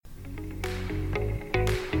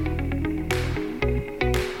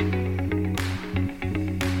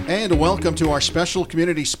And welcome to our special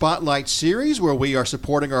Community Spotlight series where we are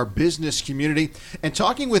supporting our business community and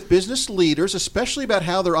talking with business leaders, especially about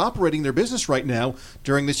how they're operating their business right now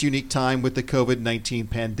during this unique time with the COVID-19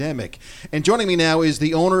 pandemic. And joining me now is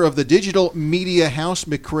the owner of the digital media house,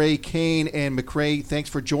 McRae Kane. And McRae, thanks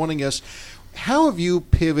for joining us. How have you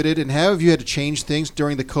pivoted and how have you had to change things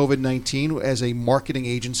during the COVID-19 as a marketing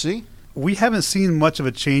agency? We haven't seen much of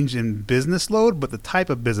a change in business load, but the type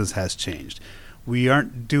of business has changed. We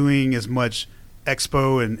aren't doing as much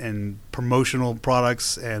expo and promotional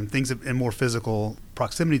products and things in more physical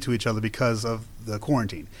proximity to each other because of the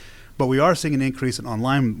quarantine. But we are seeing an increase in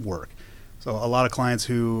online work. So a lot of clients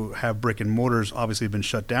who have brick and mortars obviously have been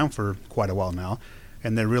shut down for quite a while now,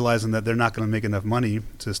 and they're realizing that they're not going to make enough money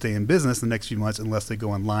to stay in business in the next few months unless they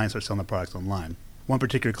go online and start selling the products online. One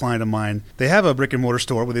particular client of mine, they have a brick and mortar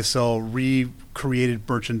store where they sell recreated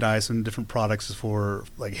merchandise and different products for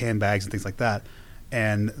like handbags and things like that.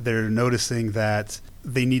 And they're noticing that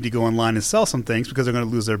they need to go online and sell some things because they're going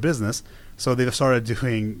to lose their business. So they've started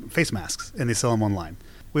doing face masks and they sell them online.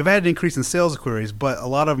 We've had an increase in sales queries, but a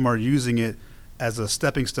lot of them are using it as a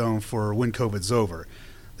stepping stone for when COVID's over.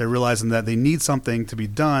 They're realizing that they need something to be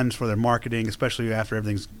done for their marketing, especially after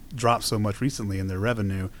everything's dropped so much recently in their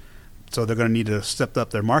revenue. So they're going to need to step up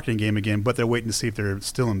their marketing game again, but they're waiting to see if they're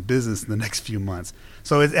still in business in the next few months.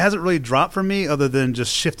 So it hasn't really dropped for me other than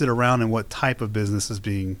just shifted around in what type of business is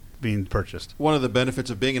being purchased. One of the benefits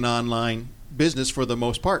of being an online business for the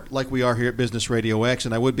most part, like we are here at Business RadioX,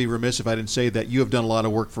 and I would be remiss if I didn't say that you have done a lot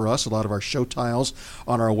of work for us. A lot of our show tiles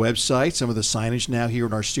on our website, some of the signage now here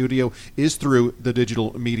in our studio is through the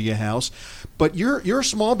digital media house. But you're a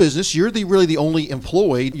small business. You're really the only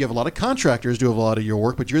employee. You have a lot of contractors do a lot of your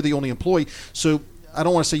work, but you're the only employee. So I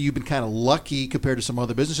don't want to say you've been kind of lucky compared to some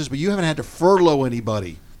other businesses, but you haven't had to furlough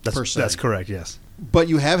anybody per se. That's correct, yes. But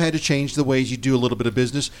you have had to change the ways you do a little bit of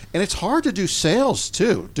business. And it's hard to do sales,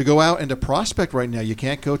 too, to go out and to prospect right now. You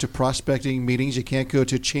can't go to prospecting meetings. You can't go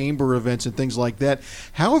to chamber events and things like that.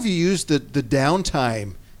 How have you used the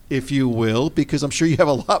downtime, if you will? Because I'm sure you have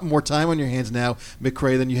a lot more time on your hands now,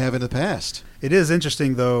 McRae, than you have in the past. It is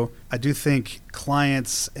interesting, though. I do think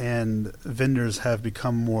clients and vendors have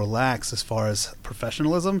become more lax as far as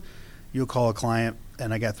professionalism. You'll call a client,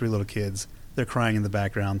 and I got 3 little kids. They're crying in the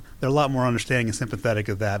background. They're a lot more understanding and sympathetic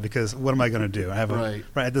of that because what am I going to do? I have right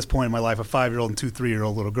at this point in my life a 5-year-old and 2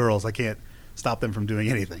 3-year-old little girls. I can't stop them from doing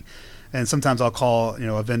anything. And sometimes I'll call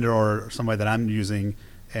a vendor or somebody that I'm using,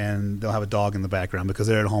 and they'll have a dog in the background because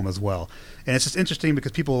they're at home as well. And it's just interesting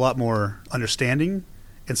because people are a lot more understanding.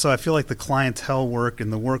 And so I feel like the clientele work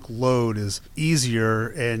and the workload is easier,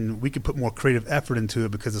 and we can put more creative effort into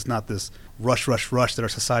it because it's not this rush that our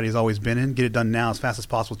society has always been in. Get it done now as fast as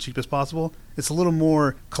possible, cheap as possible. It's a little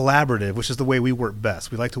more collaborative, which is the way we work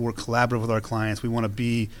best. We like to work collaborative with our clients. We want to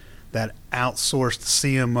be that outsourced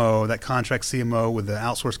CMO, that contract CMO with the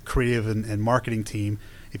outsourced creative and marketing team.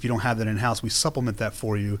 If you don't have that in-house, we supplement that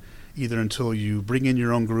for you, either until you bring in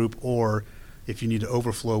your own group or if you need to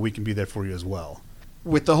overflow, we can be there for you as well.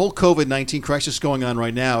 With the whole COVID-19 crisis going on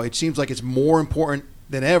right now, it seems like it's more important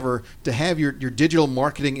than ever to have your digital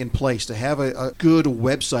marketing in place, to have a good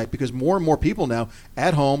website, because more and more people now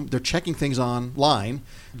at home, they're checking things online.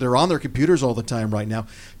 They're on their computers all the time right now.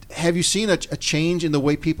 Have you seen a change in the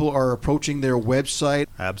way people are approaching their website?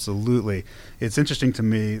 Absolutely. It's interesting to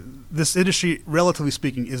me. This industry, relatively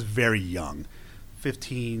speaking, is very young,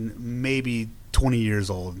 15, maybe 20 years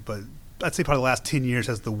old, but I'd say probably the last 10 years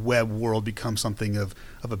has the web world become something of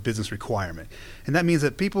a business requirement. And that means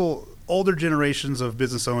that people, older generations of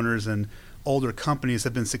business owners and older companies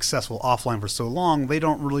have been successful offline for so long, they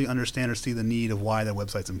don't really understand or see the need of why their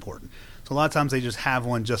website's important. So a lot of times they just have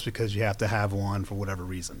one just because you have to have one for whatever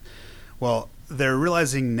reason. Well, they're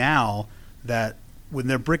realizing now that when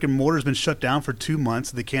their brick and mortar has been shut down for 2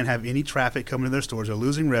 months, they can't have any traffic coming to their stores, they're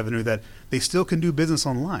losing revenue, that they still can do business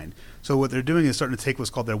online. So what they're doing is starting to take what's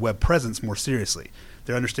called their web presence more seriously.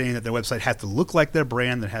 They're understanding that their website has to look like their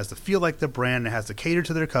brand, that it has to feel like their brand, it has to cater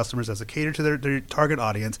to their customers, it has to cater to their target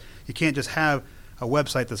audience. You can't just have a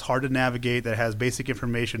website that's hard to navigate, that has basic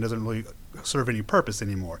information, doesn't really serve any purpose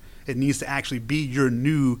anymore. It needs to actually be your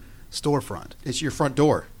new storefront. It's your front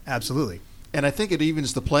door. Absolutely. And I think it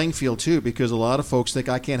evens the playing field, too, because a lot of folks think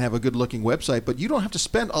I can't have a good-looking website, but you don't have to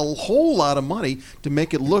spend a whole lot of money to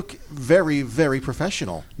make it look very, very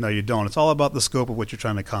professional. No, you don't. It's all about the scope of what you're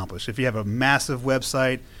trying to accomplish. If you have a massive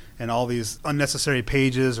website and all these unnecessary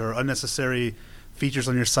pages or unnecessary features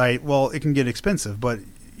on your site, well, it can get expensive, but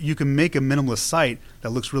you can make a minimalist site that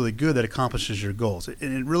looks really good that accomplishes your goals. And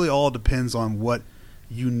it really all depends on what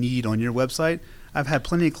you need on your website. I've had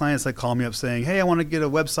plenty of clients that call me up saying, hey, I want to get a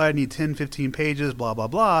website, I need 10, 15 pages, blah, blah,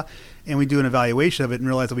 blah. And we do an evaluation of it and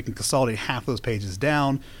realize that we can consolidate half those pages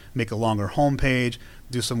down, make a longer home page,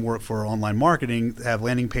 do some work for online marketing, have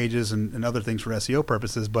landing pages and other things for SEO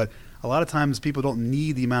purposes. But a lot of times people don't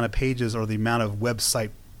need the amount of pages or the amount of website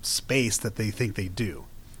space that they think they do.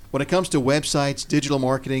 When it comes to websites, digital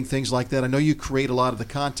marketing, things like that, I know you create a lot of the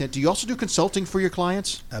content. Do you also do consulting for your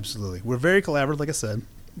clients? Absolutely. We're very collaborative, like I said.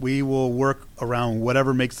 We will work around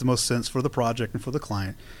whatever makes the most sense for the project and for the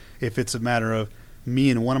client. If it's a matter of me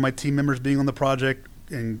and one of my team members being on the project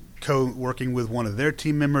and co-working with one of their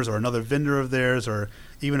team members or another vendor of theirs, or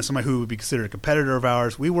even somebody who would be considered a competitor of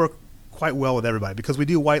ours, we work quite well with everybody because we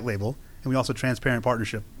do white label and we also transparent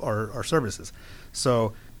partnership our services.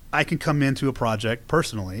 So I can come into a project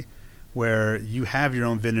personally where you have your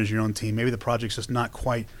own vendors, your own team. Maybe the project's just not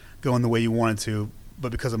quite going the way you want it to,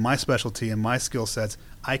 but because of my specialty and my skill sets,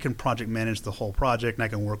 I can project manage the whole project and I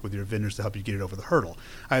can work with your vendors to help you get it over the hurdle.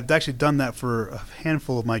 I've actually done that for a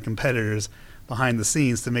handful of my competitors behind the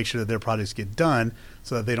scenes to make sure that their projects get done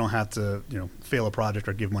so that they don't have to, fail a project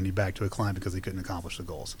or give money back to a client because they couldn't accomplish the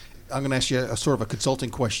goals. I'm going to ask you a sort of a consulting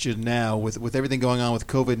question now. With everything going on with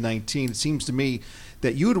COVID-19, it seems to me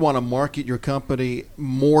that you would want to market your company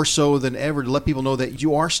more so than ever to let people know that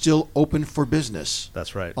you are still open for business.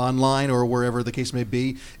 That's right. Online or wherever the case may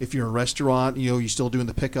be. If you're a restaurant, you're still doing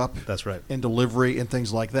the pickup. That's right. And delivery and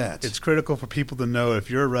things like that. It's critical for people to know if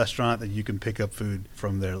you're a restaurant that you can pick up food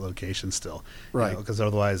from their location still. Right. Because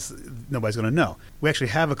otherwise nobody's going to know. We actually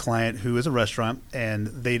have a client who is a restaurant and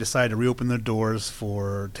they decided to reopen their doors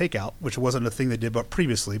for takeout, which wasn't a thing they did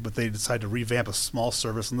previously, but they decided to revamp a small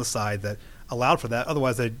service on the side that allowed for that.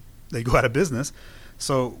 Otherwise, they'd go out of business.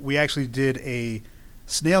 So we actually did a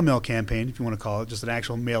snail mail campaign, if you want to call it, just an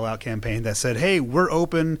actual mail-out campaign that said, hey, we're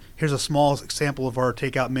open. Here's a small sample of our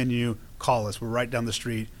takeout menu. Call us. We're right down the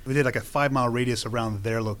street. We did like a 5-mile radius around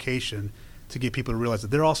their location to get people to realize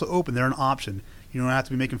that they're also open. They're an option. You don't have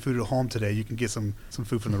to be making food at home today. You can get some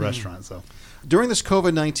food from the restaurant. So, during this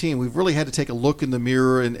COVID-19, we've really had to take a look in the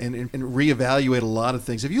mirror and reevaluate a lot of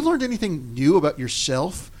things. Have you learned anything new about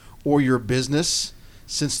yourself or your business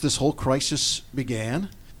since this whole crisis began?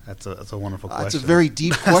 That's a wonderful question. It's a very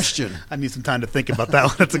deep question. I need some time to think about that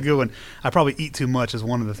one. That's a good one. I probably eat too much is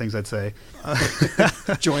one of the things I'd say.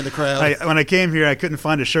 Join the crowd. When I came here, I couldn't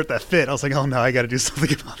find a shirt that fit. I was like, oh no, I got to do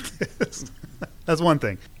something about this. That's one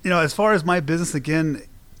thing. As far as my business, again,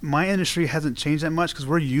 my industry hasn't changed that much because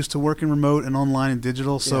we're used to working remote and online and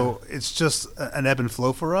digital. So it's just an ebb and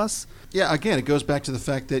flow for us. Yeah, again, it goes back to the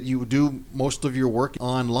fact that you do most of your work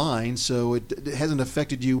online, so it hasn't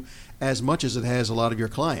affected you as much as it has a lot of your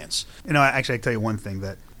clients. I tell you one thing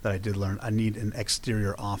that I did learn. I need an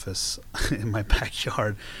exterior office in my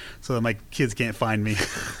backyard so that my kids can't find me.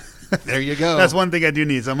 There you go. That's one thing I do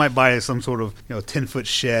need. So I might buy some sort of 10-foot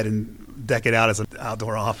shed and deck it out as an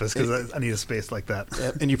outdoor office because I need a space like that.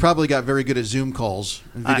 And you probably got very good at Zoom calls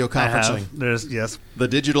and video conferencing. Yes. The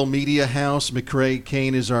Digital Media House, McCrae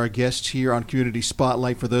Kane is our guest here on Community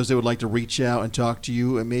Spotlight. For those that would like to reach out and talk to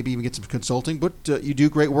you and maybe even get some consulting, but you do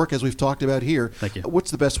great work as we've talked about here. Thank you.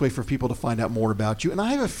 What's the best way for people to find out more about you? And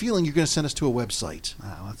I have a feeling you're going to send us to a website.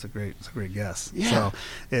 Wow, that's a great guess. Yeah. So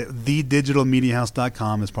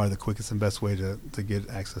thedigitalmediahouse.com is probably the quickest and best way to get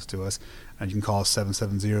access to us. And you can call us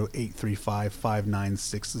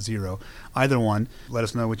 770-835-5960. Either one, let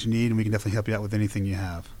us know what you need, and we can definitely help you out with anything you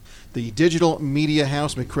have. The Digital Media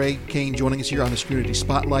House, McCrae Kane joining us here on this Community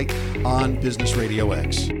Spotlight on Business Radio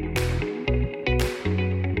X.